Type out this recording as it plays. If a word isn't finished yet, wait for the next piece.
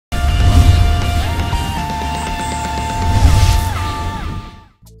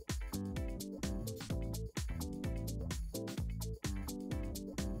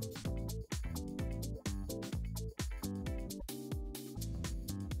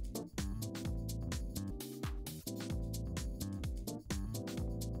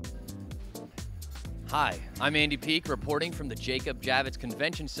Hi, I'm Andy Peak, reporting from the Jacob Javits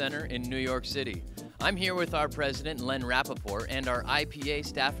Convention Center in New York City. I'm here with our president, Len Rapoport, and our IPA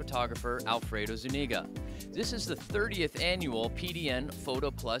staff photographer, Alfredo Zuniga. This is the 30th annual PDN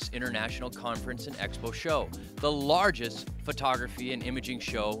PhotoPlus International Conference and Expo Show, the largest photography and imaging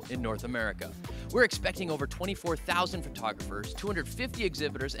show in North America. We're expecting over 24,000 photographers, 250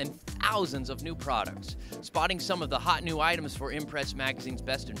 exhibitors, and thousands of new products. Spotting some of the hot new items for Impress Magazine's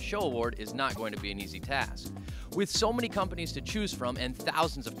Best in Show Award is not going to be an easy task. With so many companies to choose from and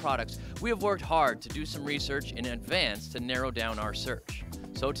thousands of products, we have worked hard to do some research in advance to narrow down our search.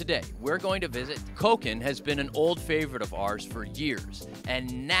 So today, we're going to visit. Cokin has been an old favorite of ours for years,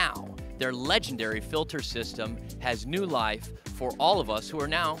 and now their legendary filter system has new life for all of us who are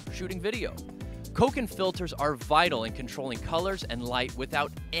now shooting video. Cokin filters are vital in controlling colors and light without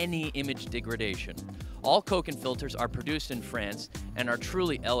any image degradation. All Cokin filters are produced in France and are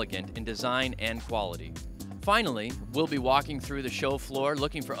truly elegant in design and quality. Finally, we'll be walking through the show floor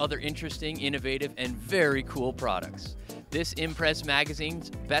looking for other interesting, innovative, and very cool products. This Impress Magazine's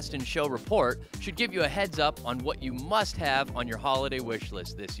Best in Show report should give you a heads up on what you must have on your holiday wish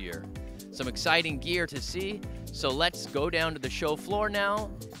list this year. Some exciting gear to see, so let's go down to the show floor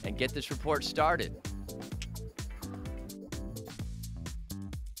now and get this report started.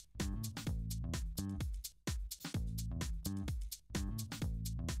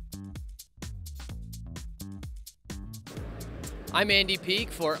 I'm Andy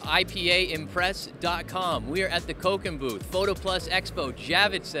Peak for IPAimpress.com. We are at the Cokin booth, PhotoPlus Expo,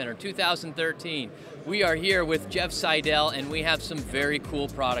 Javits Center 2013. We are here with Jeff Seidel, and we have some very cool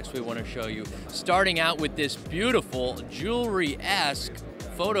products we want to show you. Starting out with this beautiful jewelry-esque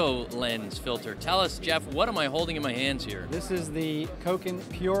photo lens filter. Tell us, Jeff, what am I holding in my hands here? This is the Cokin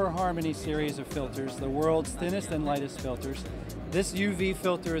Pure Harmonie series of filters, the world's thinnest and lightest filters. This UV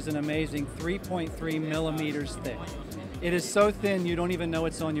filter is an amazing 3.3 millimeters thick. It is so thin you don't even know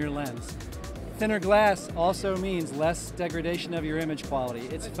it's on your lens. Thinner glass also means less degradation of your image quality.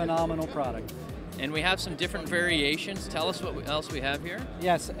 It's a phenomenal product. And we have some different variations. Tell us what else we have here.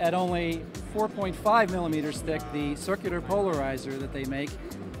 Yes, at only 4.5 millimeters thick, the circular polarizer that they make,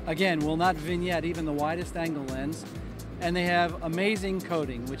 again, will not vignette even the widest angle lens. And they have amazing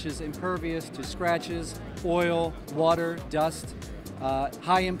coating, which is impervious to scratches, oil, water, dust,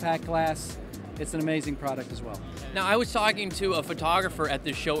 high impact glass. It's an amazing product as well. Now, I was talking to a photographer at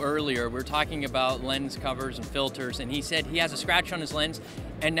this show earlier. We were talking about lens covers and filters, and he said he has a scratch on his lens,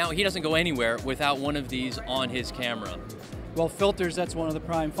 and now he doesn't go anywhere without one of these on his camera. Well, filters, that's one of the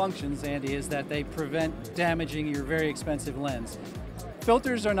prime functions, Andy, is that they prevent damaging your very expensive lens.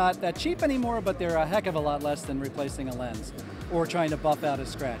 Filters are not that cheap anymore, but they're a heck of a lot less than replacing a lens or trying to buff out a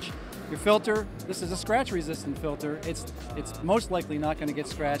scratch. Your filter, this is a scratch-resistant filter. It's most likely not going to get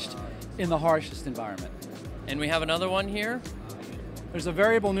scratched in the harshest environment. And we have another one here. There's a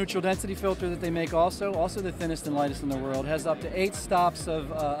variable neutral density filter that they make also the thinnest and lightest in the world. It has up to 8 stops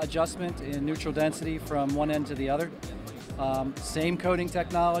of adjustment in neutral density from one end to the other. Same coating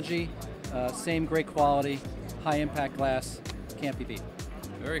technology, same great quality, high impact glass, can't be beat.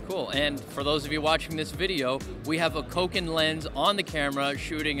 Very cool. And for those of you watching this video, we have a Cokin lens on the camera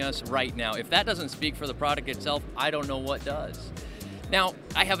shooting us right now. If that doesn't speak for the product itself, I don't know what does. Now,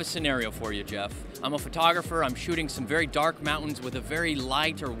 I have a scenario for you, Jeff. I'm a photographer. I'm shooting some very dark mountains with a very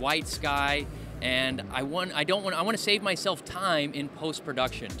light or white sky, and I want to save myself time in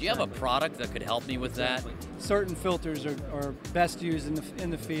post-production. Do you have a product that could help me with that? Certain filters are best used in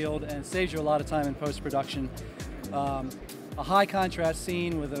the field, and it saves you a lot of time in post-production. A high contrast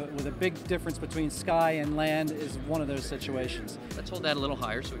scene with a big difference between sky and land is one of those situations. Let's hold that a little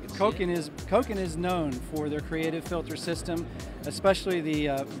higher so we can see Cokin is known for their creative filter system, especially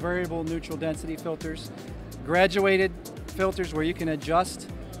the variable neutral density filters, graduated filters where you can adjust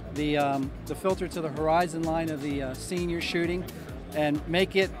the filter to the horizon line of the scene you're shooting and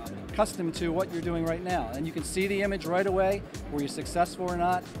make it custom to what you're doing right now. And you can see the image right away, where you're successful or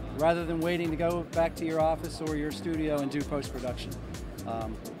not, rather than waiting to go back to your office or your studio and do post-production.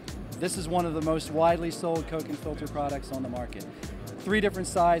 This is one of the most widely sold Cokin filter products on the market. 3 different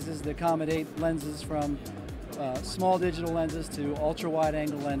sizes that accommodate lenses from small digital lenses to ultra-wide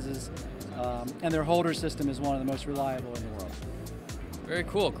angle lenses, and their holder system is one of the most reliable in the world. Very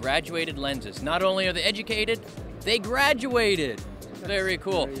cool. Graduated lenses. Not only are they educated, they graduated. Very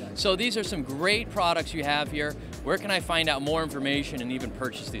cool. So these are some great products you have here. Where can I find out more information and even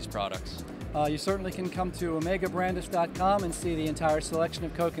purchase these products? You certainly can come to omegabrandis.com and see the entire selection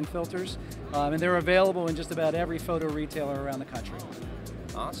of Cokin filters. And they're available in just about every photo retailer around the country.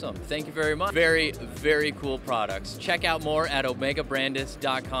 Awesome. Thank you very much. Very, very cool products. Check out more at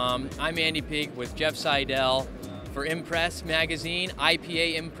omegabrandis.com. I'm Andy Peak with Jeff Seidel for Impress Magazine,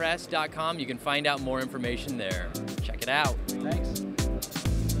 IPAimpress.com. You can find out more information there. Check it out. Thanks.